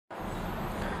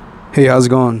Hey, how's it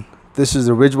going? This is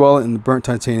the Ridge wallet in the burnt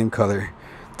titanium color.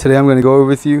 Today I'm going to go over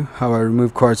with you how I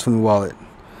remove cards from the wallet.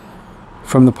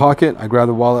 From the pocket, I grab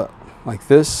the wallet like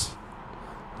this.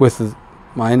 With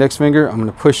my index finger, I'm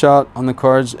going to push out on the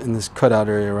cards in this cutout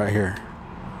area right here.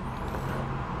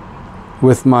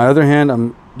 With my other hand,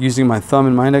 I'm using my thumb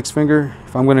and my index finger.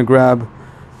 If I'm going to grab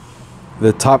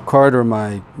the top card or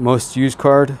my most used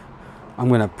card, I'm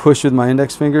going to push with my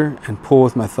index finger and pull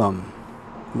with my thumb.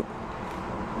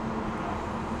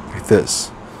 Like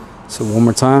this. So one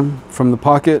more time, from the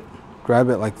pocket, grab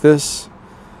it like this,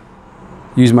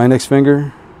 use my index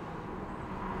finger,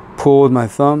 pull with my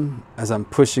thumb as I'm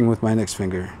pushing with my index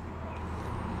finger.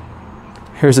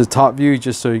 Here's the top view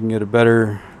just so you can get a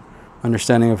better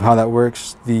understanding of how that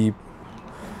works. The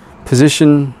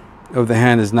position of the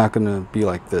hand is not going to be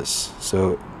like this,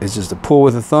 so it's just a pull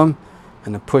with the thumb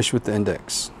and a push with the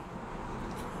index.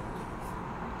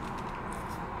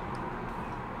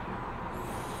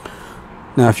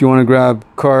 Now if you want to grab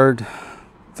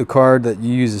the card that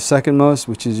you use the second most,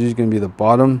 which is usually going to be the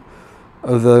bottom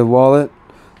of the wallet,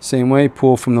 same way,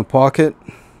 pull from the pocket,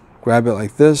 grab it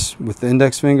like this with the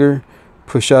index finger,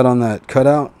 push out on that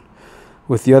cutout.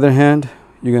 With the other hand,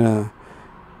 you're going to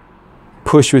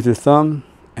push with your thumb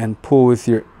and pull with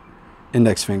your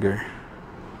index finger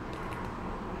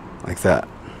like that.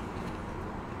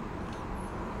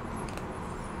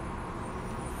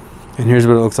 And here's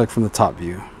what it looks like from the top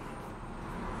view.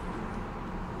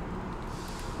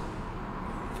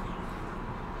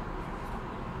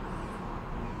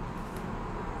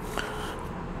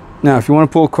 Now, if you want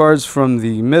to pull cards from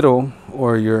the middle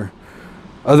or your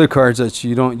other cards that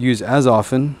you don't use as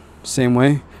often, same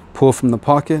way, pull from the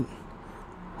pocket,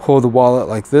 hold the wallet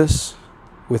like this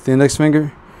with the index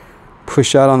finger,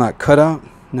 push out on that cutout.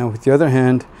 Now with the other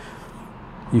hand,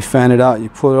 you fan it out, you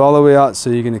pull it all the way out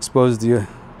so you can expose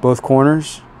both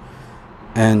corners,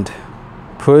 and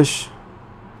push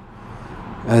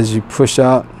as you push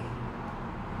out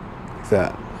like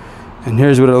that. And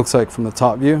here's what it looks like from the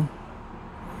top view.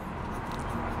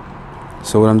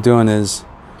 So what I'm doing is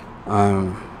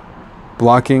I'm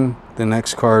blocking the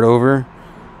next card over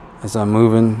as I'm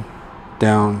moving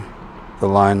down the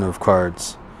line of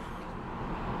cards,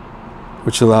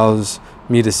 which allows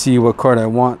me to see what card I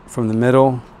want from the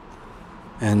middle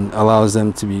and allows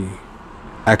them to be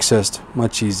accessed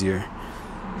much easier.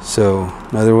 So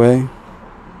another way,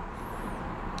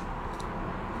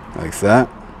 like that,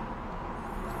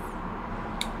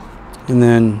 and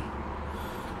then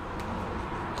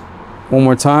one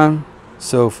more time.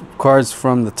 So cards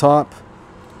from the top,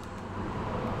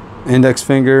 index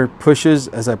finger pushes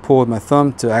as I pull with my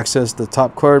thumb to access the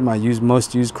top card, my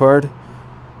most used card.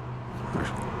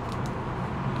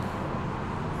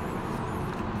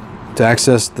 To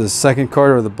access the second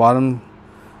card or the bottom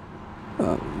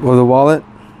of the wallet,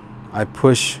 I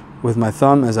push with my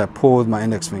thumb as I pull with my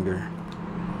index finger.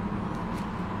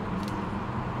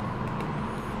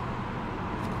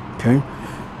 Okay.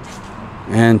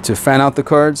 And to fan out the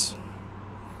cards,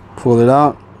 pull it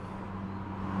out.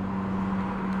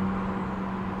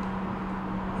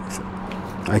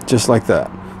 Just like that.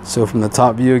 So from the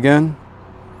top view again.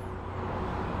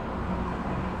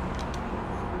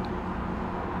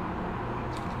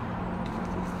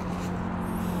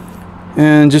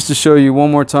 And just to show you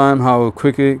one more time how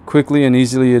quickly and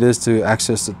easily it is to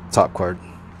access the top card.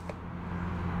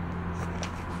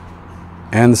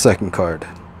 And the second card.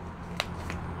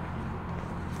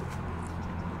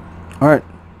 Alright,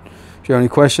 if you have any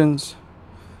questions,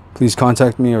 please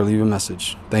contact me or leave a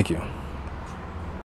message. Thank you.